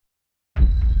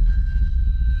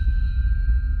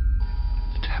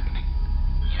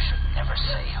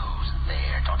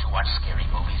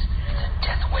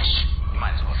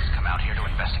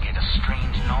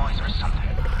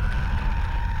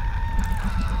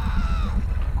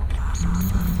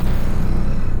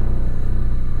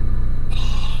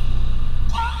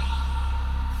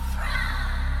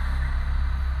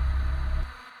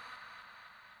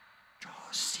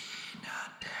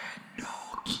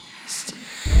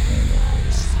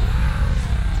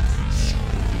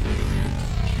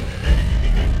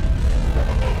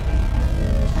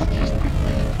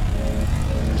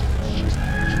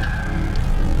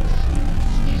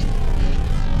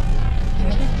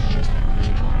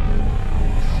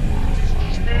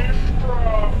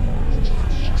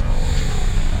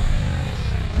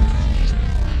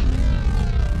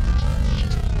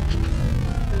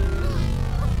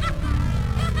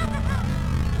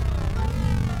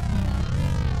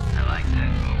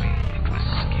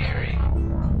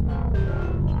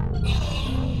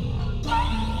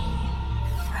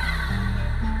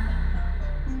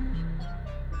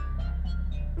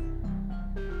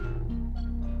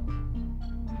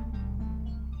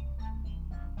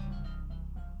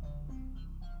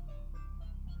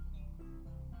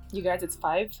You guys, it's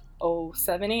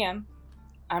 5:07 a.m.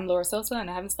 I'm Laura Sosa, and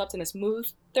I haven't slept in a smooth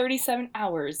 37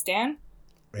 hours. Dan?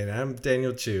 And I'm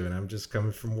Daniel Chu, and I'm just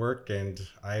coming from work, and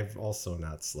I've also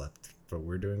not slept, but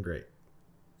we're doing great.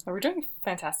 We're doing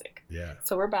fantastic. Yeah.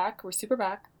 So we're back. We're super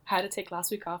back. Had to take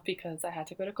last week off because I had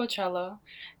to go to Coachella.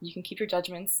 You can keep your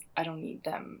judgments. I don't need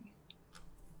them.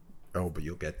 Oh, but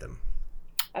you'll get them.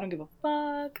 I don't give a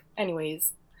fuck.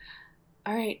 Anyways.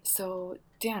 All right. So,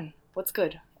 Dan, what's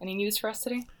good? Any news for us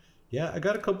today? Yeah, I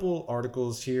got a couple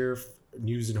articles here.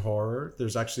 News and horror.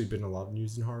 There's actually been a lot of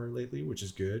news and horror lately, which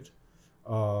is good.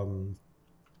 The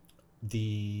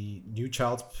new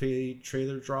Child's Play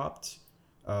trailer dropped,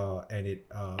 and it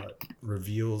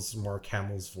reveals Mark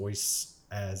Hamill's voice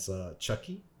as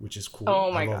Chucky, which is cool. Oh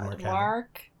my god,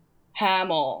 Mark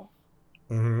Hamill.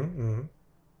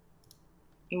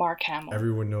 Mark Hamill.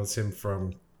 Everyone knows him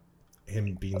from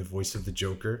him being the voice of the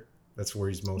Joker. That's where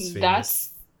he's most famous.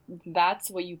 That's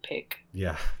what you pick.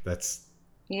 Yeah, that's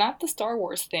not the Star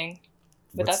Wars thing,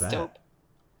 but that's dope.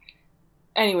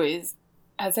 Anyways,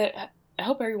 I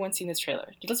hope everyone's seen this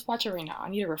trailer. Let's watch it right now. I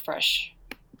need a refresh.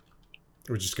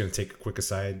 We're just gonna take a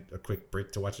quick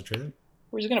break to watch the trailer.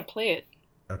 We're just gonna play it.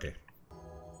 Okay.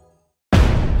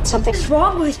 Something's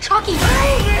wrong with Chucky.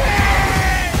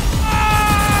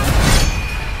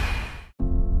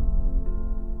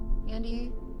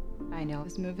 Andy, I know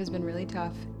this move has been really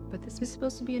tough, but this was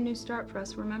supposed to be a new start for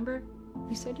us, remember?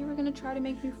 You said you were going to try to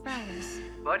make new friends.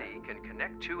 Buddy can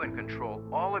connect to and control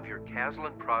all of your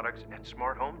Caslin products and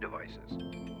smart home devices.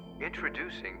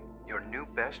 Introducing your new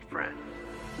best friend.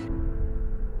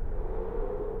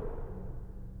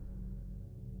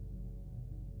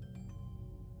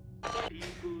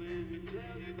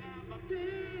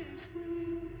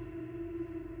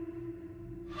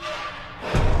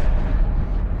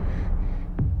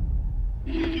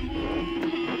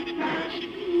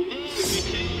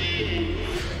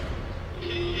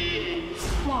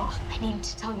 Mom, I need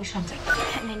to tell you something,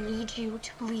 and I need you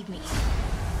to believe me.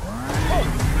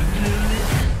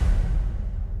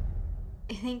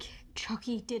 I think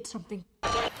Chucky did something.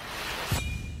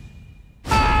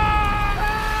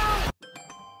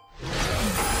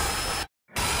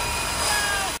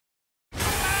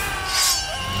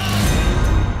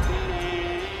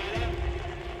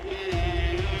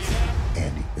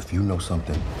 Andy, if you know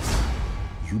something,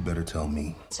 you better tell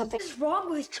me. Something's wrong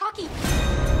with Chucky.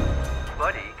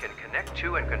 Buddy can connect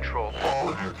to and control all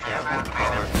of your Caslin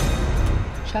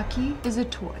products. Chucky is a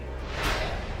toy.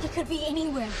 He could be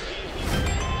anywhere.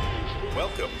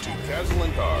 Welcome to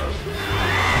Caslin Cars.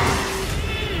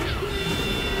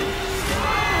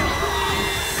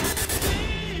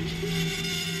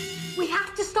 We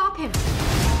have to stop him.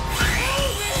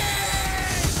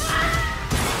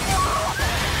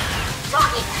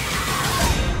 Chucky!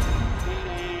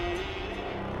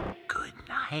 Good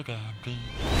night, Andy.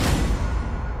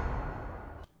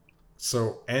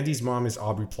 So Andy's mom is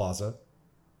Aubrey Plaza,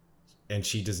 and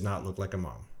she does not look like a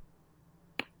mom.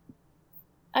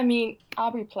 I mean,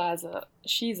 Aubrey Plaza,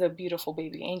 she's a beautiful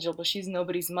baby angel, but she's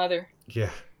nobody's mother. Yeah.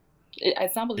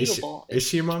 It's not believable. Is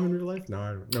she a mom in real life? No,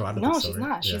 I don't think so. No, she's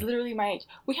not. Yeah. She's literally my age.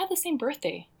 We have the same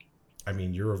birthday. I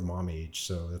mean, you're of mom age,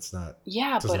 so that's not...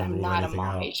 Yeah, but I'm not a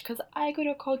mom age, because I go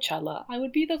to Coachella. I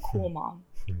would be the cool mom.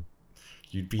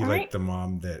 You'd be like the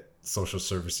mom that social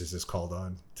services is called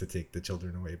on to take the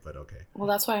children away, but okay. Well,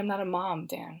 that's why I'm not a mom,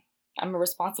 Dan. I'm a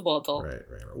responsible adult. Right.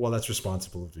 Well, that's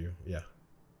responsible of you. Yeah.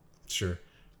 Sure.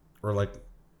 Or like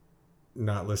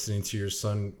not listening to your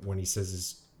son when he says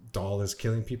his doll is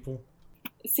killing people.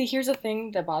 See, here's the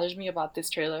thing that bothers me about this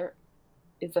trailer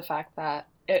is the fact that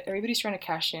everybody's trying to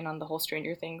cash in on the whole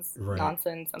Stranger Things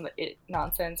nonsense and the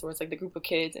nonsense where it's like the group of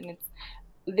kids, and it's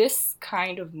this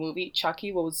kind of movie.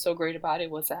 Chucky, what was so great about it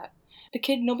was that the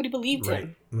kid, nobody believed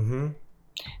him. Mm-hmm.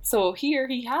 So here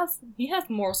he has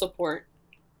moral support.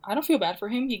 I don't feel bad for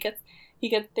him. They get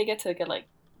to get like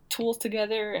tools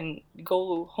together and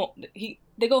go home.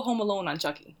 They go home alone on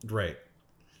Chucky. Right.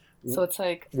 So it's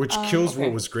like, which kills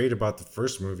what was great about the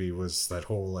first movie was that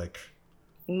whole like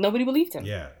nobody believed him.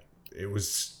 Yeah, it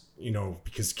was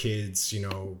because kids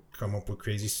come up with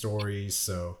crazy stories.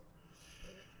 So,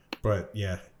 but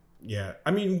yeah. I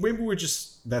mean, maybe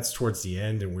that's towards the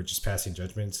end, and we're just passing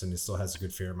judgments, and it still has a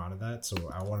good fair amount of that.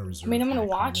 So I want to reserve. I mean, I'm gonna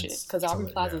watch it because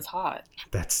Aubrey Plaza's hot.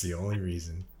 That's the only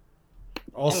reason.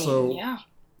 Also,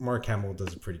 Mark Hamill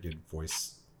does a pretty good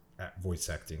voice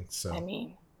acting. So I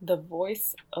mean, the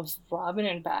voice of Robin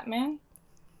and Batman.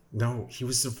 No, he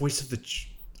was the voice of the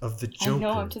Joker. I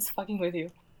know, I'm just fucking with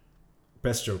you.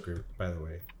 Best Joker, by the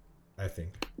way, I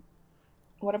think.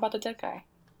 What about the dead guy?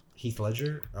 Heath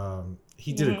Ledger.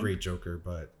 He did a great Joker,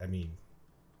 but I mean,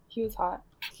 he was hot.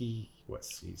 He's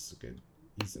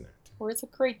an actor. Where's a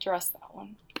great dress, that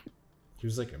one? He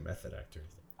was like a method actor, I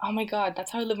think. Oh my god,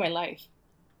 that's how I live my life.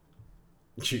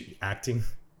 Acting?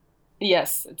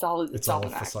 Yes, it's all an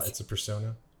act. It's a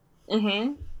persona.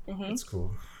 Mm-hmm. That's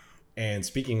cool. And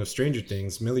speaking of Stranger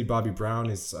Things, Millie Bobby Brown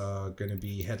is going to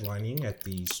be headlining at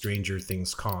the Stranger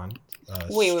Things Con.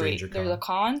 Wait. There's a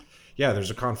con? Yeah,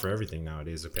 there's a con for everything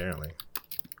nowadays, apparently.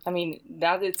 I mean,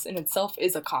 that in itself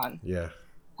is a con. Yeah.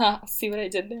 See what I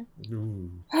did there?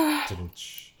 Ooh.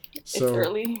 It's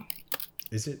early.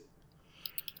 Is it?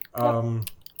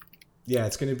 Yeah,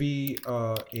 it's going to be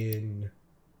in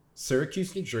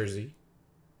Syracuse, New Jersey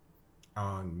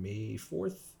on May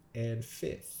 4th and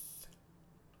 5th.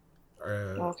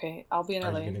 Okay, I'll be in LA.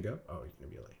 Are you going to go? Oh, you're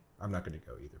going to be LA. I'm not going to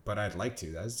go either, but I'd like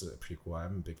to. That's pretty cool.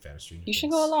 I'm a big fan of Stranger Things. You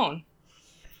should go alone.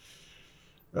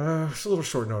 It's a little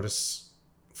short notice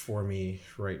for me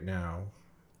right now,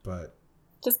 but...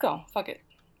 Just go. Fuck it.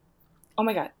 Oh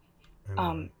my god.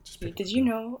 Did you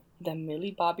know that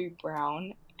Millie Bobby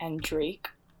Brown and Drake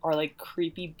are like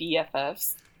creepy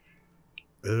BFFs?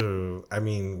 Ooh, I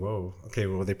mean, whoa. Okay,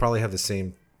 well, they probably have the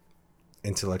same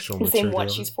intellectual maturity. The same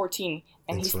what? She's 14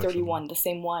 and he's 31. The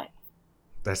same what?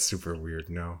 That's super weird.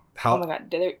 No. Oh my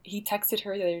god. He texted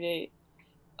her the other day.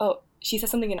 Oh, she said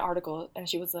something in an article and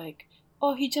she was like,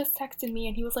 oh, he just texted me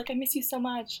and he was like, I miss you so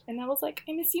much. And I was like,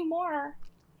 I miss you more.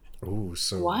 Ooh,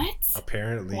 so what?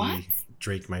 Apparently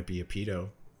Drake might be a pedo,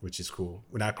 which is cool.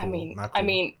 Not cool. I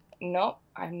mean, no,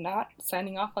 I'm not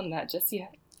signing off on that just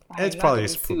yet. It's probably a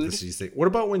publicity thing. What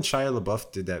about when Shia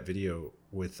LaBeouf did that video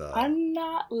with... I'm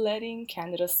not letting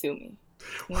Canada sue me.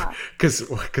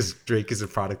 Because Drake is a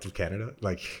product of Canada?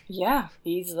 Like... Yeah,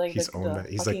 he's like...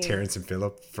 He's like Terrence and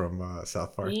Phillip from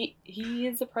South Park. He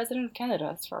is the president of Canada,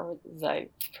 as far as I've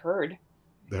heard.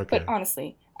 Okay. But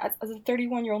honestly, as a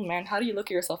 31-year-old man, how do you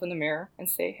look at yourself in the mirror and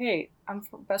say, hey, I'm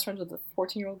best friends with a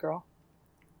 14-year-old girl?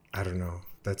 I don't know.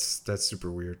 That's super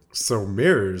weird. So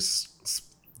Mirrors...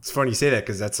 It's funny you say that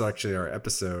because that's actually our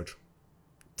episode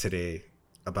today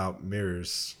about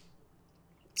mirrors.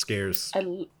 Scares.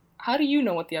 How do you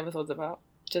know what the episode's about?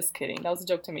 Just kidding. That was a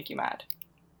joke to make you mad.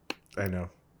 I know.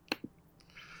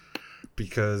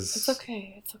 Because... It's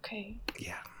okay. It's okay.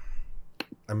 Yeah.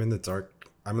 I'm in the dark.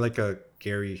 I'm like a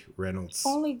Gary Reynolds.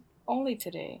 Only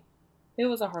today. It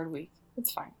was a hard week.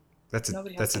 It's fine. That's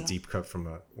a deep cut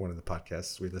from one of the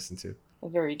podcasts we listened to.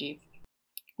 Very deep.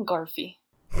 Garfy.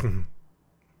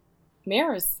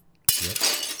 Mirrors. Yep.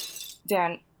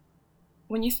 Dan,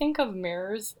 when you think of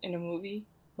mirrors in a movie,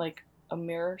 like a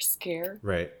mirror scare,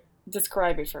 right?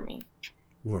 Describe it for me.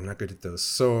 Ooh, I'm not good at those.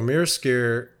 So a mirror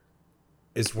scare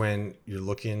is when you're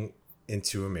looking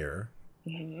into a mirror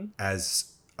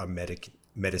as a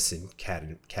medicine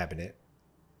cabinet.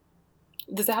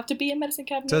 Does it have to be a medicine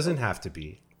cabinet? Doesn't have to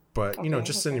be, but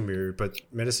just in a mirror. But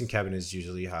medicine cabinet is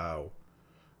usually how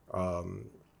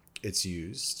it's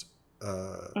used.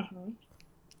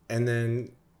 And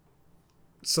then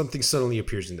something suddenly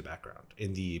appears in the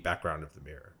background of the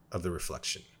mirror, of the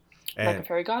reflection. And like a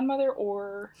fairy godmother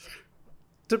or...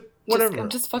 whatever. I'm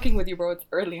just fucking with you, bro. It's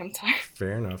early. I'm tired.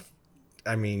 Fair enough.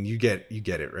 I mean, you get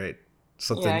it, right?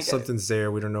 Something's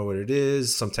there. We don't know what it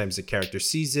is. Sometimes the character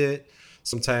sees it.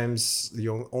 Sometimes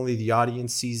only the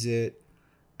audience sees it.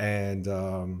 And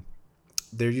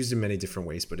they're used in many different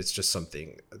ways, but it's just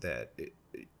something that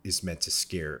is meant to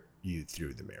scare you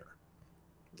through the mirror.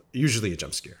 Usually a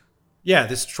jump scare. Yeah,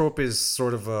 this trope is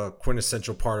sort of a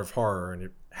quintessential part of horror, and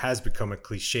it has become a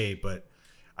cliche, but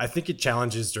I think it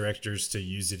challenges directors to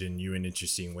use it in new and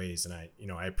interesting ways, and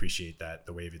I appreciate that,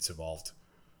 the way it's evolved.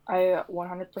 I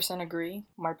 100% agree.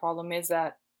 My problem is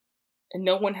that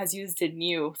no one has used it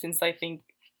new since I think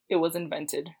it was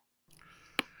invented.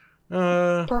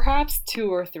 Perhaps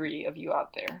 2 or 3 of you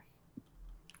out there.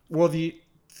 Well, the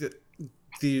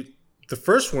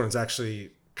first one is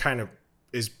actually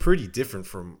is pretty different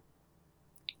from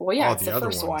all it's the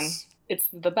first one. It's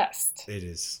the best. It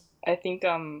is. I think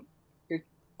you're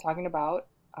talking about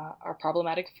our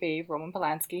problematic fave, Roman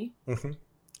Polanski,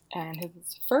 and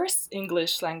his first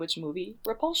English language movie,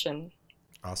 Repulsion.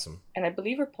 Awesome. And I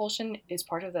believe Repulsion is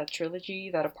part of that trilogy,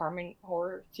 that apartment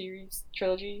horror series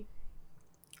trilogy.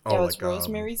 That was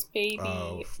Rosemary's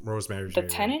Baby, Rosemary's The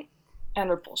Tenant, and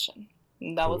Repulsion.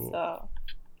 And that was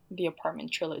the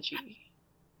apartment trilogy.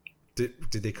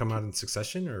 Did they come out in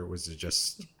succession, or was it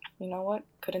just... You know what?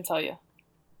 Couldn't tell you.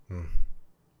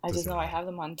 I just know I have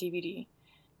them on DVD.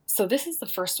 So this is the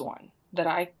first one that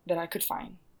I could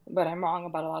find. But I'm wrong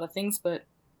about a lot of things, but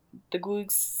the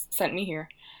Googs sent me here.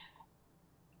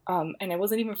 And it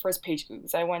wasn't even first page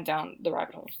Googs. I went down the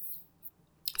rabbit hole.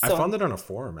 So, I found it on a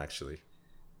forum, actually.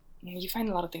 You find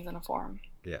a lot of things on a forum.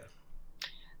 Yeah.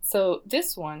 So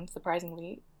this one,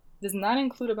 surprisingly, does not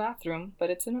include a bathroom, but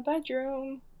it's in a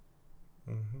bedroom.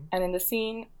 Mm-hmm. And in the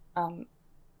scene,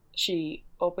 she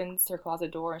opens her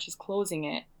closet door and she's closing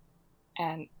it,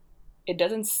 and it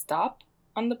doesn't stop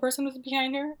on the person who's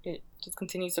behind her. It just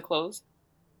continues to close,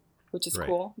 which is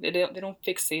cool. They don't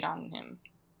fixate on him.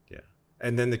 Yeah.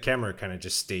 And then the camera kind of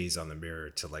just stays on the mirror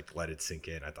to like let it sink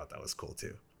in. I thought that was cool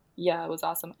too. Yeah, it was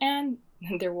awesome. And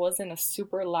there wasn't a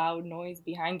super loud noise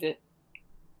behind it,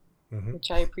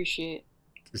 which I appreciate.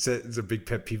 It's a big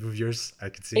pet peeve of yours, I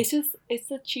could see.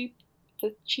 It's a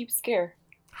cheap scare.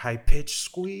 High pitched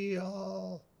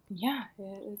squeal. Yeah,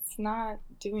 it's not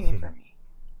doing it for me.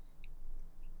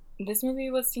 This movie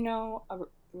was,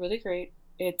 really great.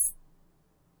 It's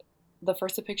the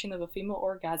first depiction of a female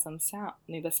orgasm sound.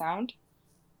 The sound.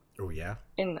 Oh yeah.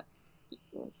 In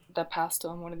that passed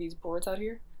on one of these boards out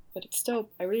here, but it's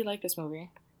dope. I really like this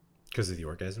movie. Because of the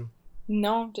orgasm?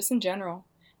 No, just in general.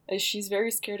 She's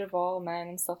very scared of all men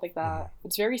and stuff like that.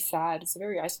 It's very sad. It's a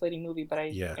very isolating movie, but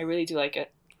I really do like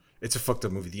it. It's a fucked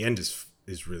up movie. The end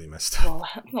is really messed up. Well,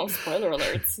 no spoiler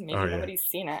alerts. Maybe nobody's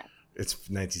seen it. It's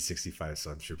 1965,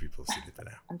 so I'm sure people have seen it by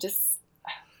now. I'm just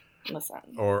listen.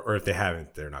 Or if they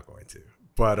haven't, they're not going to.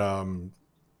 But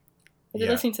if they're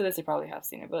listening to this, they probably have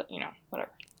seen it. But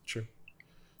whatever. True.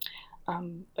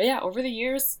 But yeah, over the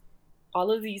years,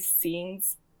 all of these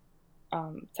scenes,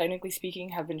 technically speaking,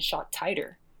 have been shot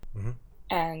tighter. Mm-hmm.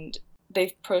 And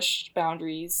they've pushed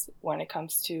boundaries when it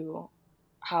comes to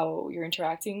how you're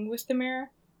interacting with the mirror,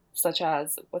 such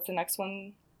as, what's the next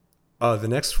one? The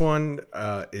next one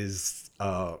is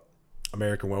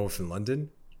American Werewolf in London.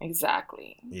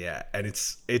 Exactly. Yeah, and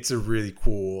it's a really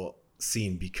cool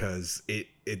scene because it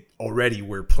already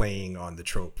we're playing on the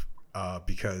trope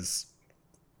because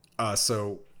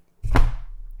so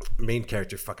main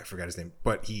character, I forgot his name,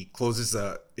 but he closes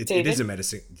it is a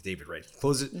medicine, David, right? He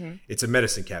closes it's a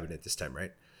medicine cabinet this time,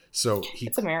 right? So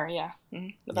it's a mirror, yeah.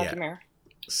 The back of the mirror.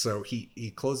 So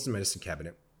he closes the medicine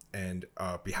cabinet, and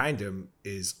behind him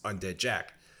is Undead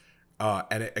Jack.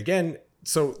 And again,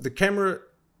 so the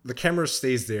camera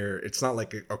stays there. It's not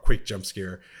like a quick jump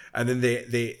scare. And then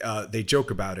they joke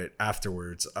about it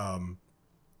afterwards.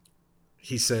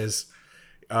 He says,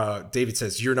 David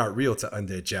says, "You're not real" to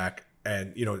Undead Jack.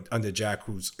 And, Undead Jack,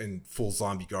 who's in full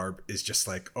zombie garb, is just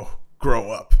like, "Oh,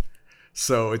 grow up."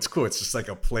 So it's cool. It's just like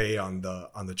a play on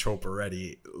the trope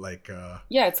already. Like,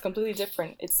 yeah, it's completely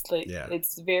different. It's like,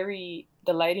 it's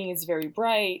the lighting is very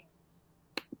bright.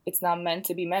 It's not meant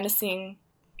to be menacing.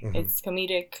 Mm-hmm. It's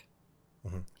comedic.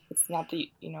 Mm-hmm. It's not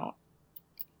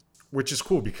which is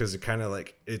cool because it kind of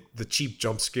like the cheap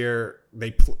jump scare,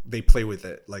 they play with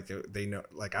it. Like they know,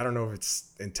 like, I don't know if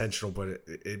it's intentional, but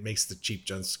it makes the cheap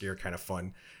jump scare kind of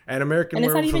fun. And American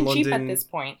Werewolf in London, it's not even cheap at this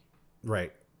point.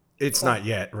 Right. It's not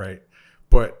yet, right?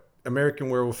 But American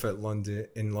Werewolf in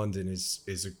London is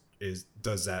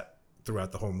does that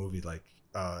throughout the whole movie. Like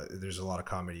there's a lot of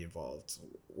comedy involved,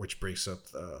 which breaks up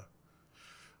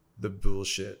the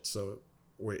bullshit. So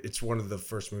it's one of the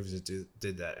first movies that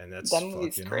did that, and that's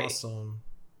fucking great. Awesome.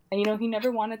 And he never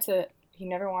wanted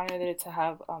it to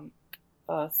have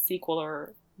a sequel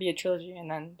or be a trilogy,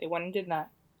 and then they went and did that,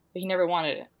 but he never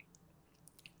wanted it.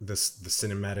 The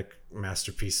cinematic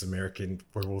masterpiece, American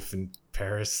Werewolf in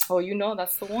Paris. Oh,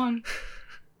 that's the one.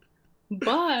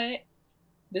 But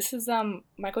this is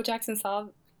Michael Jackson saw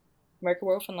American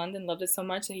Werewolf in London, loved it so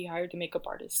much that he hired the makeup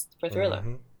artist for Thriller.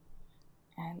 Mm-hmm.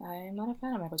 And I'm not a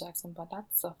fan of Michael Jackson, but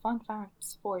that's a fun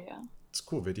fact for you. It's a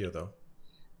cool video, though.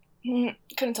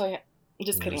 Couldn't tell you. I'm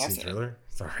just kidding. I've seen Thriller?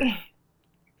 Sorry.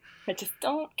 I just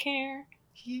don't care.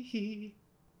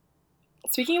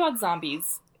 Speaking about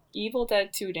zombies, Evil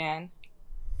Dead 2, Dan.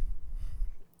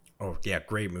 Oh, yeah,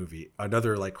 great movie.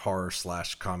 Another, like, horror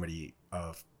 / comedy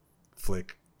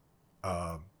flick.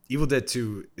 Evil Dead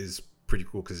 2 is pretty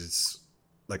cool because it's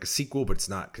like a sequel, but it's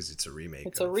not because it's a remake.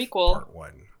 It's a requel. Part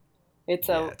 1. It's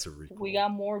a requel. We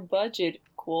got more budget.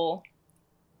 Cool.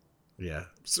 Yeah.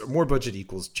 So more budget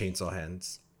equals Chainsaw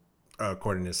Hands,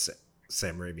 according to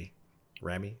Sam Raimi.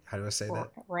 Raimi? How do I say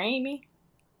that? Raimi?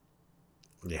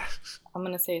 Yeah. I'm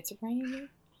going to say it's Raimi.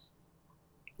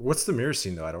 What's the mirror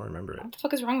scene, though? I don't remember it. What the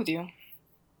fuck is wrong with you? I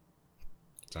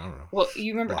don't know. Well,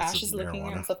 you remember Ash is looking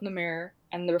at himself in the mirror,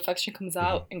 and the reflection comes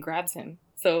out and grabs him.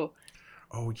 So...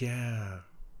 Oh, yeah.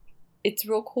 It's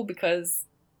real cool because...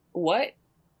 What?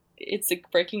 It's like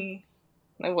breaking...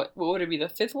 What would it be? The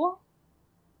fifth wall?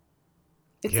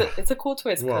 It's a cool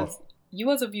twist because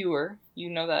you as a viewer, you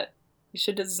know that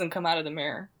shit doesn't come out of the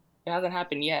mirror. It hasn't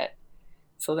happened yet.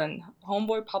 So then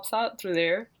Homeboy pops out through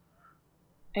there,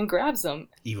 and grabs him.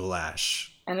 Evil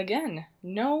Ash. And again,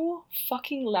 no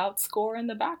fucking loud score in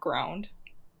the background.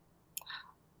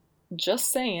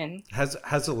 Just saying. Has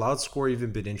a loud score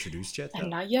even been introduced yet? And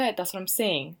not yet. That's what I'm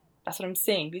saying.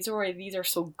 These are why these are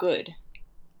so good.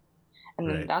 And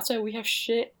then that's why we have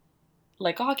shit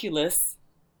like Oculus,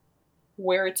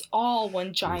 where it's all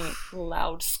one giant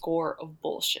loud score of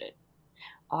bullshit.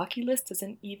 Oculus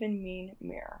doesn't even mean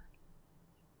mirror.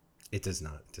 It does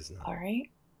not. All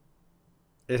right?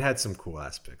 It had some cool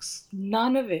aspects.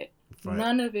 None of it was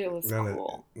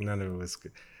cool. None of it was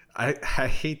good. I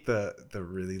hate the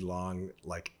really long,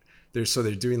 like, they're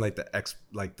doing like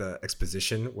the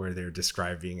exposition where they're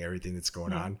describing everything that's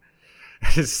going on.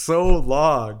 It's so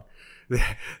long.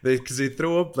 Because they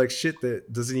throw up like shit that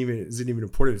isn't even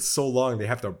important. It's so long they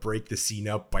have to break the scene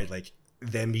up by like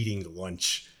them eating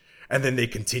lunch, and then they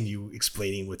continue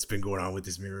explaining what's been going on with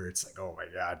this mirror. It's like, oh my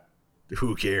god,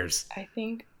 who cares? I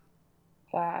think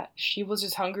that she was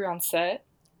just hungry on set.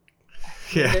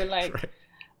 Yeah, they're like,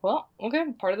 well, okay,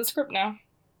 part of the script now.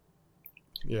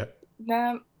 Yeah,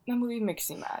 that movie makes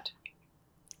me mad.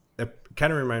 It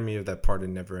kind of reminded me of that part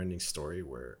in Neverending Story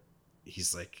where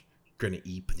he's like gonna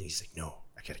eat, but then he's like, no,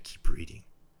 I gotta keep reading.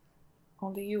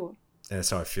 Only you. And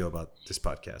that's how I feel about this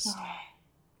podcast.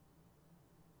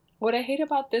 What I hate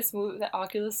about this movie, the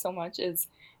Oculus, so much is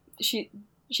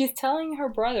she's telling her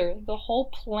brother the whole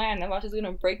plan about she's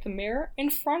gonna break the mirror in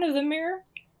front of the mirror.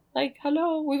 Like,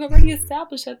 hello, we've already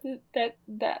established that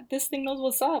this thing knows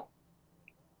what's up.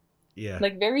 Yeah.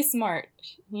 Like, very smart,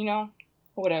 you know?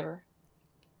 Whatever.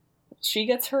 She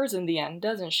gets hers in the end,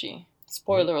 doesn't she?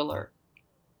 Spoiler alert.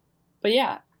 But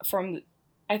yeah,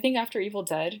 I think after Evil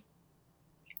Dead,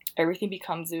 everything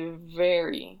becomes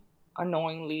very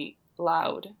annoyingly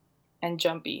loud and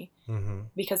jumpy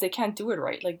because they can't do it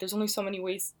right. Like, there's only so many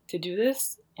ways to do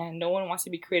this, and no one wants to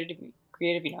be creative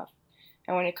enough.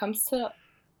 And when it comes to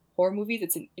horror movies,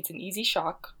 it's an easy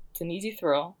shock, it's an easy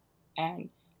thrill, and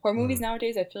horror movies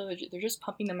nowadays, I feel they're just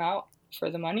pumping them out for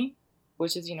the money,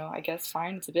 which is, I guess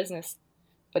fine, it's a business,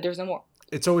 but there's no more.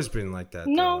 It's always been like that.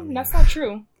 No, that's not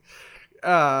true.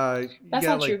 That's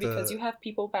not true, like because you have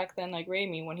people back then like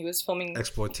Raimi when he was filming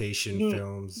exploitation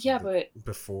films. Yeah, but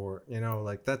before,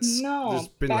 like that's there's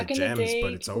been like gems,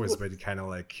 but it's always been kind of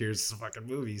like, here's the fucking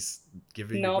movies.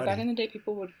 Back in the day,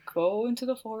 people would go into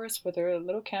the forest with their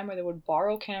little camera. They would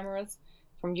borrow cameras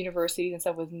from universities and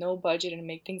stuff with no budget and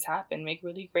make things happen, make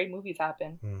really great movies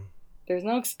happen. There's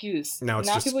no excuse. Now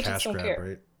it's people cash don't grab, care.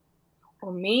 right?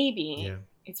 Or maybe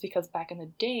it's because back in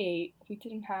the day we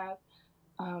didn't have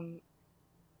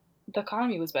the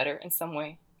economy was better in some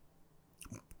way.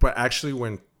 But actually,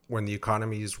 when the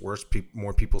economy is worse,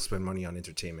 more people spend money on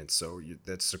entertainment. So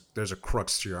there's a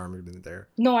crux to your argument there.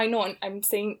 No, I know. I'm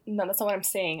saying no. That's not what I'm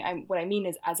saying. What I mean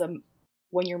is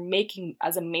when you're making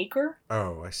as a maker.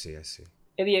 Oh, I see.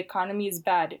 If the economy is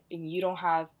bad and you don't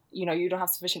have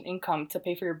sufficient income to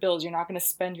pay for your bills, you're not going to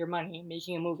spend your money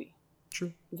making a movie.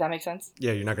 True. Does that make sense?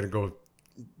 Yeah, you're not going to go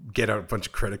get a bunch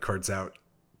of credit cards out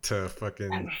to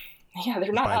fucking. Yeah,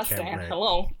 they're not us, Dan. Right.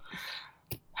 Hello.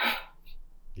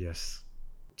 Yes.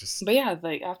 But yeah,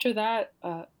 like after that,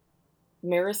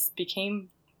 Maris became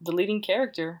the leading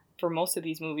character for most of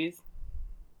these movies.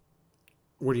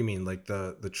 What do you mean? Like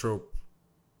the trope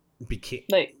became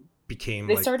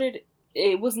they started.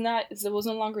 It was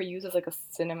no longer used as like a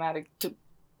cinematic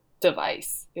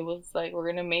device. It was like, we're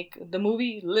gonna make the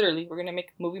movie. Literally, we're gonna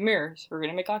make movie mirrors. We're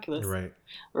gonna make Oculus. Right.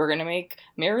 We're gonna make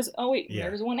mirrors. Oh wait,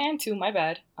 mirrors 1 and 2. My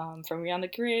bad. From Beyond the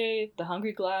Grave, The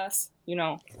Hungry Glass.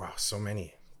 Wow, so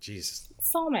many. Jesus.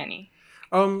 So many.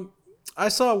 I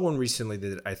saw one recently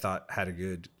that I thought had a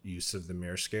good use of the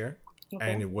mirror scare,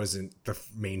 and it wasn't the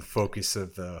main focus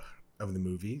of the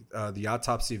movie. The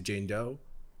Autopsy of Jane Doe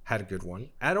had a good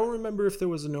one. I don't remember if there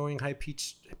was annoying high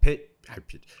pitched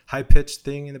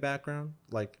thing in the background.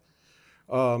 Like,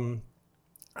 I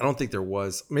don't think there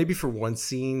was. Maybe for one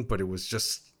scene, but it was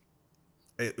just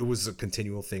it was a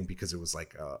continual thing because it was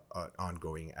like an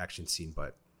ongoing action scene.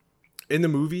 But in the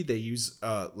movie, they use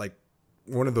like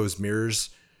one of those mirrors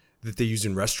that they use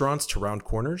in restaurants to round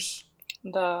corners.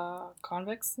 The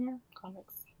convex mirror?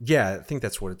 Convex. Yeah, I think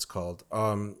that's what it's called.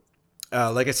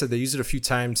 Like I said, they use it a few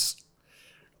times.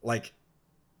 Like,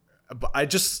 but I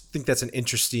just think that's an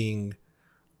interesting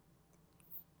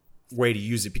way to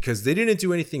use it because they didn't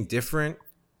do anything different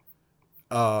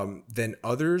than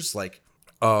others. Like,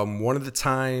 one of the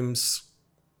times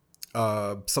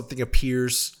something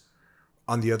appears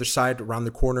on the other side around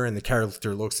the corner and the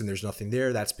character looks and there's nothing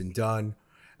there. That's been done.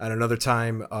 And another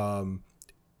time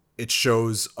it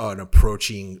shows an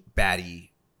approaching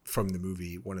baddie from the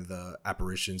movie, one of the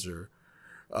apparitions or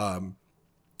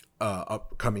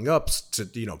coming up to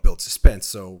build suspense.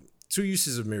 So 2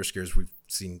 uses of mirror scares we've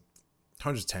seen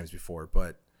hundreds of times before,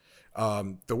 but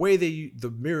the way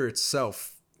the mirror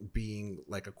itself being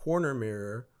like a corner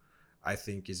mirror, I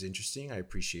think is interesting. I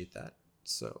appreciate that.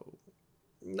 So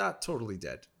not totally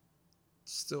dead,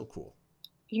 still cool.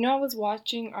 I was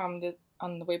watching on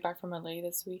the way back from LA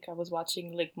this week. I was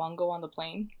watching Lake Mungo on the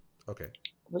plane. Okay.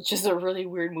 Which is a really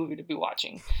weird movie to be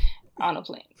watching on a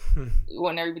plane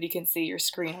when everybody can see your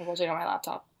screen. I was watching it on my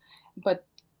laptop. But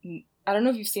I don't know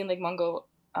if you've seen Lake Mungo.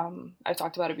 I've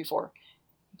talked about it before.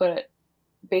 But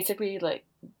basically, like,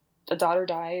 the daughter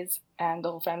dies and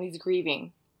the whole family's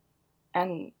grieving.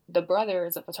 And the brother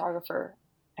is a photographer.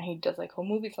 And he does, like, whole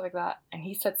movies, stuff like that. And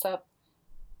he sets up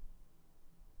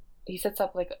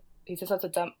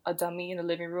a dummy in the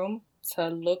living room to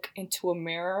look into a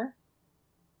mirror.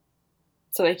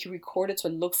 So they can record it so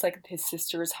it looks like his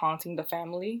sister is haunting the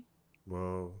family.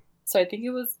 Whoa. So I think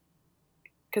it was...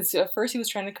 Because at first he was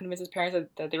trying to convince his parents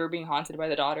that they were being haunted by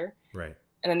the daughter. Right.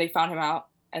 And then they found him out.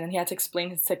 And then he had to explain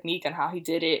his technique on how he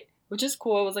did it. Which is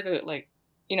cool. It was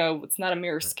it's not a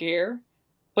mirror scare.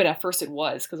 But at first it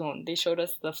was. Because when they showed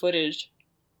us the footage,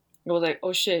 it was like,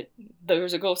 oh shit,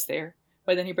 there's a ghost there.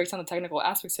 But then he breaks down the technical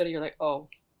aspects of it. You're like, oh,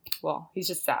 well, he's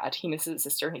just sad. He misses his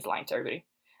sister and he's lying to everybody.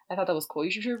 I thought that was cool.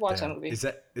 You should watch that movie. Is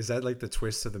that like the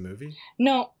twist of the movie?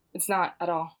 No, it's not at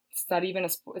all. It's not even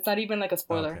like a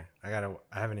spoiler. Okay.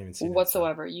 I haven't even seen it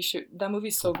whatsoever. You should. That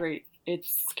movie's so great. It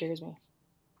scares me.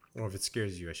 Well, if it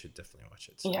scares you, I should definitely watch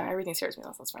it. So. Yeah, everything scares me.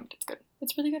 That's fine, but it's good.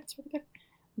 It's really good. It's really good.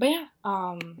 But yeah,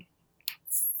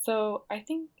 so I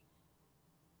think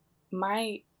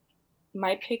my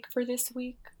pick for this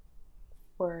week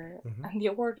for the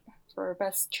award for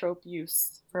best trope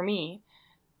use for me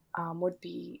would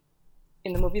be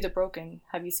in the movie The Broken.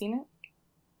 Have you seen it?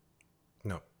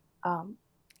 No.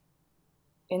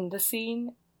 In the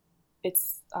scene,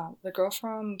 it's the girl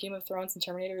from Game of Thrones and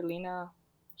Terminator, Lena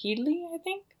Headey, I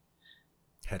think.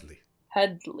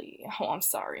 Headley. Oh, I'm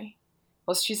sorry.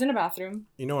 Well, she's in a bathroom.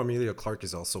 Emilia Clarke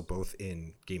is also both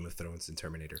in Game of Thrones and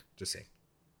Terminator. Just saying.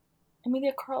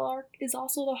 Emilia Clarke is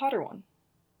also the hotter one.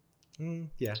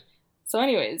 Yeah. So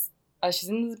anyways, she's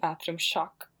in this bathroom,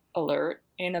 shock alert,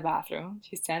 in a bathroom.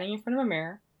 She's standing in front of a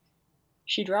mirror.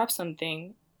 She drops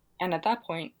something, and at that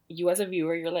point, you as a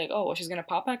viewer, you're like, oh, well, she's going to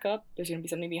pop back up. There's going to be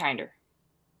something behind her.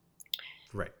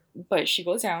 Right. But she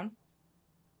goes down,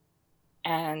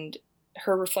 and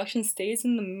her reflection stays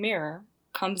in the mirror,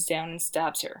 comes down and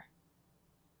stabs her.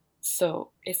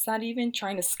 So it's not even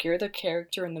trying to scare the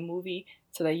character in the movie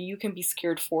so that you can be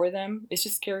scared for them. It's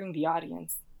just scaring the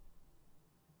audience.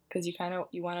 Because you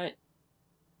want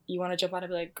to jump out and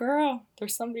be like, girl,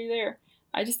 there's somebody there.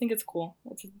 I just think it's cool.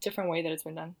 It's a different way that it's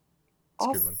been done.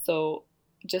 That's also,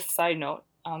 just side note,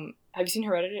 have you seen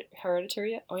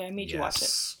Hereditary yet? Oh yeah, I made you watch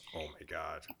it. Oh my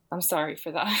god. I'm sorry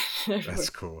for that. That's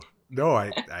cool. No,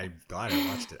 I'm glad I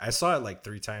watched it. I saw it like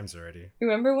 3 times already.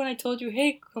 Remember when I told you,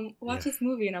 hey, come watch this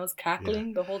movie, and I was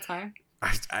cackling the whole time?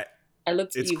 I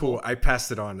looked It's evil. cool. I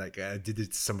passed it on. Like, I did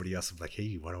it to somebody else. I'm like, hey,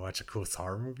 you want to watch a cool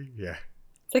horror movie? Yeah.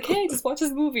 It's like, hey, just watch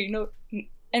this movie. No,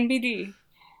 NBD.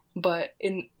 But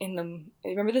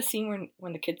remember the scene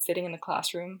when the kid's sitting in the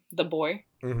classroom, the boy,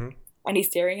 and he's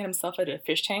staring at himself at a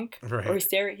fish tank, right? Or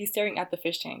he's staring at the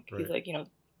fish tank. Right. He's like,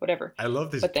 whatever. I love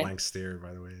this blank stare,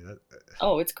 by the way.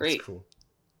 It's great. It's cool.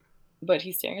 But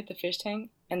he's staring at the fish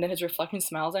tank, and then his reflection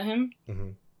smiles at him.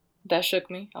 That shook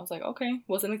me. I was like, okay,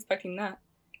 wasn't expecting that.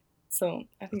 So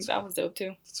I think that was dope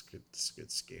too. It's a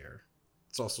good scare.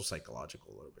 It's also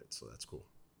psychological a little bit, so that's cool.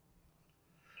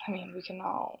 I mean, we can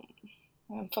all.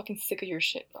 I'm fucking sick of your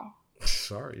shit, bro.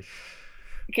 Sorry.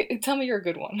 Okay, tell me your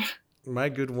good one. My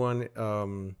good one,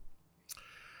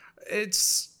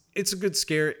 it's a good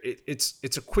scare.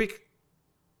 It's a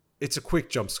quick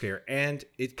jump scare, and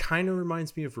it kind of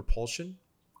reminds me of Repulsion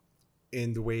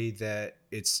in the way that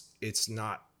it's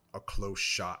not a close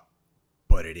shot,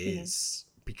 but it is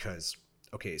because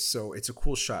so it's a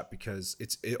cool shot because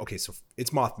it's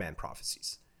Mothman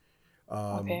Prophecies.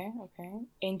 Okay.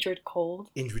 Indrid Cold,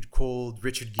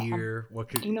 Richard Gere.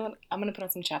 You know what? I'm gonna put on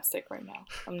some chapstick right now.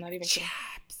 I'm not even kidding.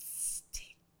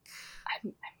 Chapstick.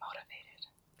 I'm motivated.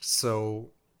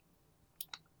 So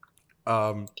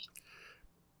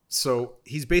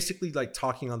he's basically like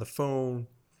talking on the phone.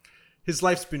 His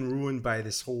life's been ruined by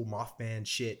this whole Mothman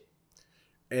shit.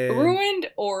 Ruined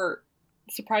or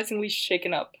surprisingly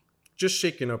shaken up? Just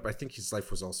shaken up. I think his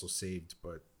life was also saved,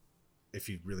 but if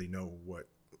you really know what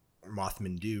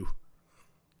Mothmen do.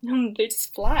 They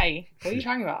just fly. What are you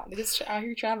talking about? They're just out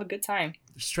here trying to have a good time.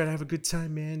 Just trying to have a good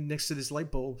time, man, next to this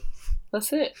light bulb.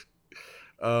 That's it.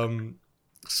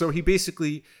 So he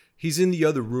basically he's in the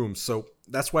other room. So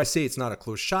that's why I say it's not a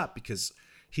close shot, because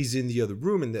he's in the other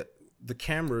room and the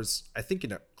camera's, I think,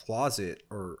 in a closet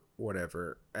or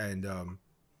whatever. And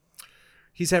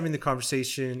he's having the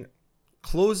conversation,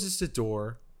 closes the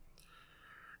door.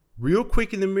 Real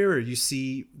quick in the mirror, you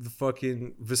see the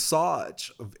fucking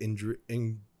visage of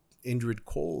Indrid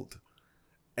Cold.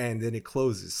 And then it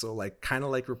closes. So like kind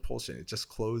of like Repulsion. It just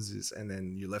closes and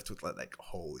then you're left with like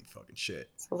holy fucking shit.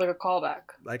 So it's like a callback.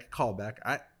 Like a callback.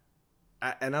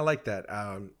 I like that.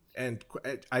 And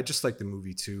I just like the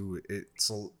movie too.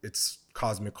 It's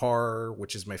cosmic horror,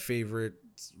 which is my favorite.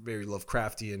 It's very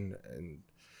Lovecraftian and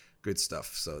good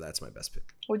stuff. So that's my best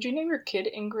pick. Would you name your kid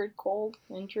Ingrid Cold?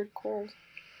 Indrid Cold?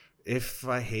 If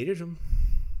I hated him.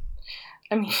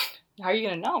 I mean, how are you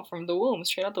gonna know? From the womb,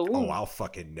 straight out the womb. Oh, I'll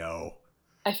fucking know.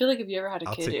 I feel like if you ever had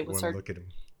a kid, it would start. Look at him.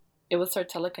 It would start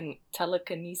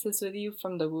telekinesis with you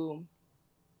from the womb.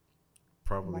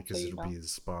 Probably because it'll be the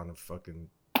spawn of fucking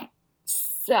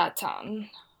Satan.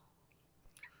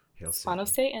 Spawn of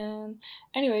Satan.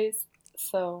 Anyways,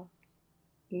 so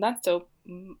that's dope.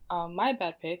 My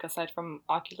bad pick, aside from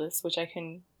Oculus, which I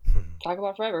can talk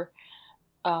about forever,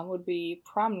 would be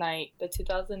Prom Night, the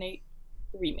 2008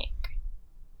 remake.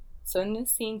 So in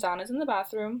this scene, Donna's in the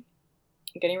bathroom,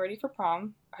 getting ready for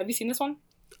prom. Have you seen this one?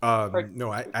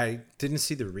 No, I didn't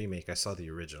see the remake. I saw the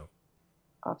original.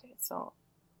 Okay, so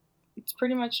it's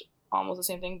pretty much almost the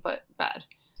same thing, but bad.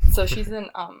 So she's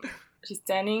she's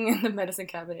standing in the medicine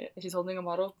cabinet and she's holding a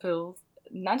bottle of pills.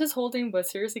 Not just holding, but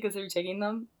seriously consider taking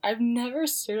them. I've never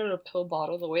stared at a pill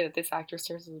bottle the way that this actor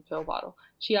stares at a pill bottle.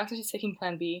 She acts like she's taking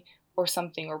Plan B or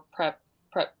something, or PrEP.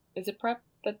 Is it PrEP?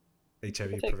 That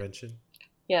HIV prevention?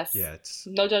 Yes. Yeah, it's...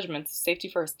 No judgments. Safety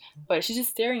first. But she's just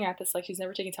staring at this like she's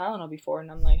never taken Tylenol before.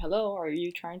 And I'm like, hello, are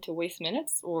you trying to waste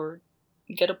minutes or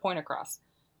get a point across?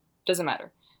 Doesn't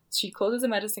matter. She closes the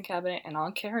medicine cabinet and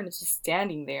Karen is just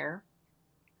standing there.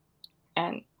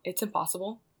 And it's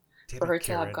impossible for her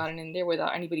to have gotten in there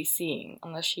without anybody seeing,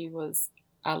 unless she was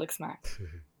Alex Mack.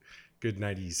 Good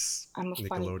 90s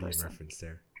Nickelodeon reference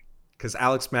there. Because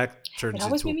Alex Mack turns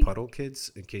into a puddle,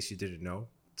 kids, in case you didn't know,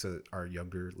 to our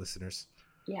younger listeners.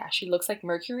 Yeah, she looks like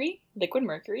Mercury, liquid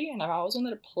Mercury, and I've always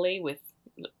wanted to play with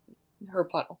her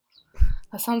puddle.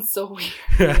 That sounds so weird.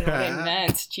 You know what I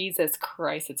meant. Jesus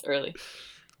Christ, it's early.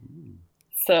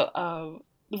 So,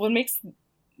 what makes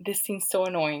this scene so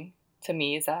annoying to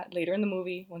me is that later in the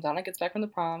movie, when Donna gets back from the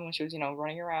prom, when she was,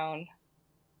 running around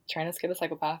trying to escape a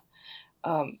psychopath,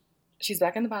 she's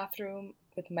back in the bathroom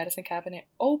with the medicine cabinet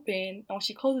open, and when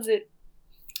she closes it,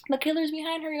 the killer's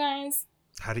behind her, guys.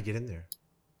 How'd he get in there?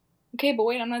 Okay, but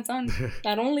wait, I'm not done.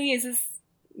 Not only is this,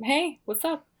 hey, what's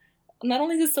up? Not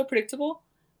only is this so predictable,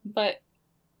 but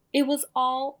it was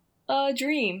all a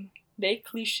dream. They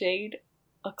cliched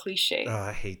a cliche. Oh,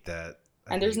 I hate that.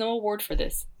 And there's no award for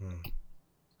this.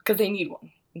 Because they need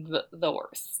one. The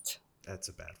worst. That's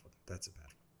a bad one.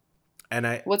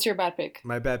 And what's your bad pick?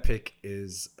 My bad pick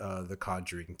is The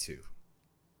Conjuring 2.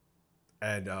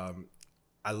 And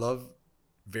I love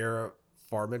Vera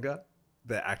Farmiga,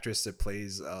 the actress that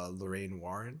plays Lorraine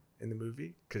Warren in the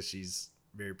movie, because she's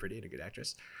very pretty and a good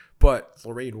actress. But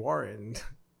Lorraine Warren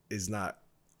is not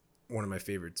one of my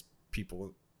favorite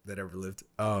people that ever lived.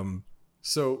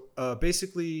 So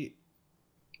basically,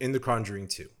 in The Conjuring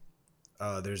 2,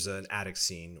 there's an attic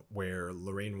scene where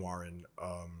Lorraine Warren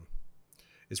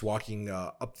is walking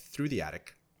up through the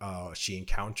attic. She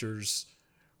encounters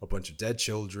a bunch of dead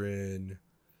children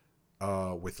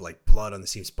with like blood on the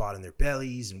same spot in their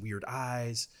bellies and weird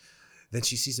eyes. Then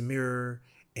she sees a mirror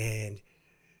and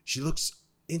she looks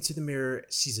into the mirror,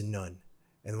 sees a nun.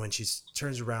 And when she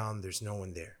turns around, there's no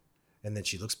one there. And then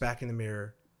she looks back in the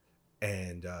mirror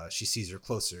and she sees her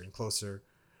closer and closer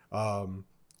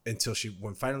until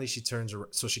when finally she turns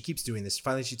around. So she keeps doing this.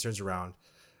 Finally, she turns around.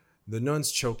 The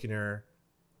nun's choking her.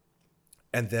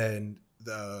 And then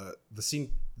the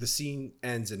scene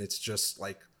ends and it's just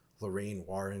like Lorraine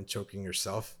Warren choking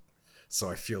herself. So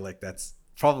I feel like that's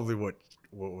probably what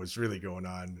was really going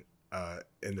on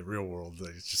in the real world.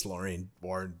 Like, it's just Lorraine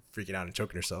Warren freaking out and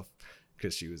choking herself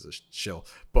because she was a shill.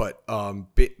 But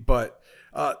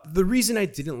the reason I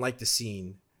didn't like the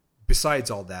scene, besides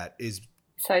all that, is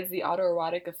besides the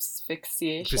autoerotic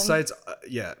asphyxiation. Besides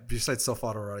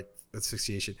self-autoerotic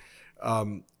asphyxiation,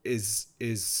 is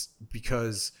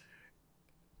because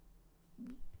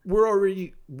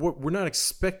we're not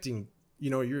expecting,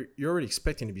 you're already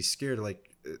expecting to be scared. Like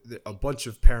a bunch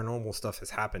of paranormal stuff has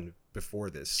happened before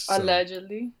this. So,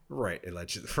 allegedly. Right.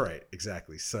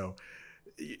 Exactly. So,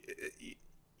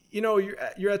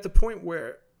 you're at the point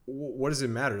where what does it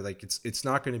matter? Like it's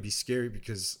not going to be scary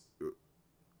because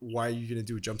why are you going to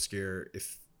do a jump scare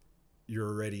if you're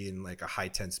already in like a high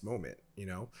tense moment,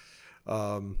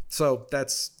 so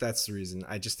that's the reason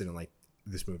I just didn't like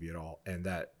this movie at all, and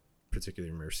that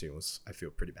particular murder scene was, I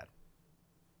feel, pretty bad.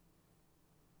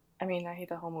 I mean, I hate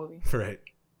the whole movie. Right.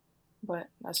 But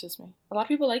that's just me. A lot of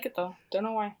people like it though. Don't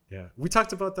know why. Yeah, we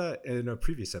talked about that in a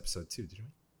previous episode too, didn't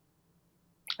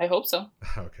we? I hope so.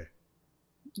 Okay.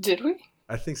 Did we?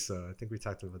 I think so. I think we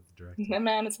talked about the director.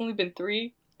 Man, it's only been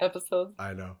 3 episodes.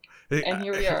 I know. And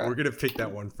here we are. We're gonna pick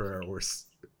that one for our worst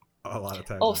a lot of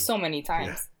times. Oh, so many times.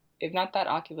 Yeah. If not that,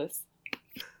 Oculus.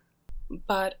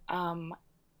 But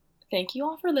thank you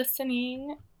all for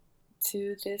listening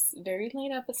to this very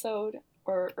late episode.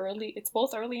 Or early. It's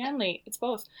both early and late. It's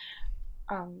both.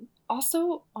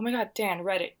 Also, oh my god, Dan,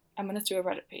 Reddit. I'm gonna do a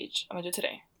Reddit page. I'm gonna do it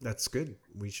today. That's good.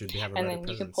 We should have a Reddit and then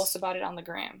presence. You can post about it on the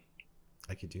gram.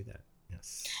 I could do that.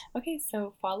 Yes. Okay,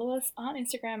 so follow us on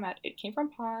Instagram at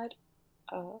itcamefrompod.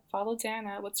 Follow Dan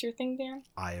at, what's your thing, Dan?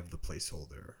 I have the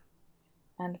placeholder.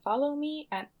 And follow me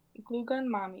at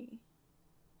gluegunmommy.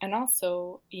 And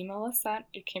also email us at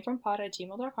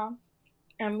itcamefrompod@gmail.com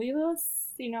and leave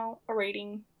us, a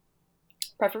rating.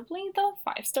 Preferably the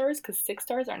 5 stars, because 6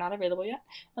 stars are not available yet.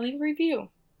 And leave a review.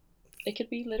 It could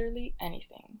be literally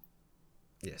anything.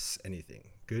 Yes,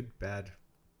 anything. Good, bad.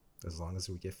 As long as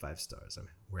we get 5 stars,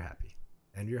 we're happy.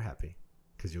 And you're happy,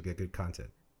 because you'll get good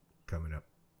content coming up.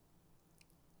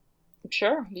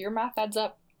 Sure, your math adds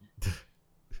up.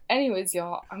 Anyways,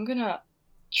 y'all, I'm going to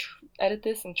edit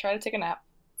this and try to take a nap.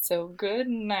 So good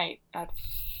night at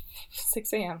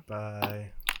 6 a.m.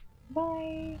 Bye.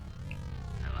 Bye.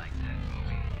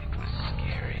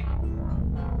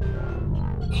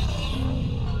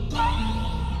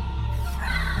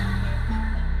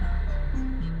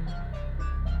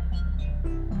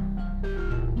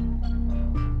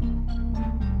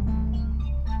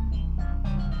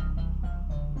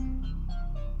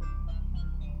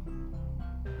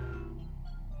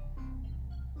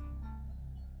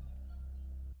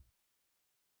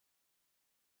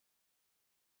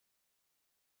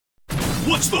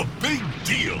 What's the big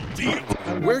deal?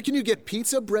 Where can you get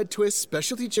pizza, bread twists,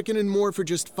 specialty chicken, and more for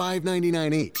just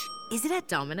 $5.99 each? Is it at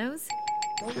Domino's?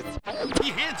 He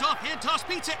hands off hand-tossed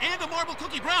pizza and a marble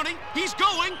cookie brownie. He's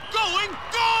going!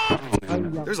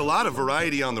 There's a lot of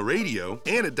variety on the radio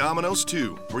and at Domino's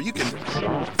too, where you can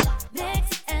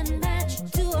mix and match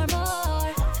 2 or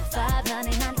more.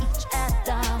 $5.99 each at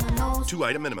Domino's.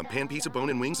 2-item minimum. Pan pizza,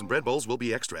 bone-in wings, and bread bowls will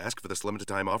be extra. Ask for this limited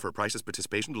time offer. Prices,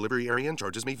 participation, delivery area, and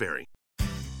charges may vary.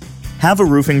 Have a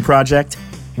roofing project?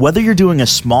 Whether you're doing a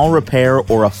small repair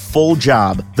or a full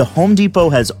job, the Home Depot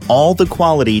has all the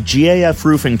quality GAF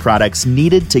roofing products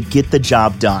needed to get the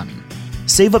job done.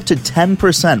 Save up to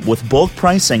 10% with bulk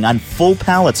pricing on full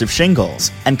pallets of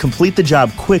shingles and complete the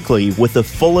job quickly with the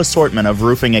full assortment of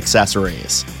roofing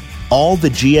accessories. All the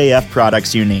GAF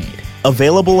products you need.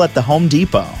 Available at the Home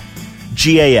Depot.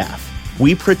 GAF.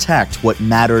 We protect what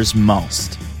matters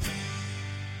most.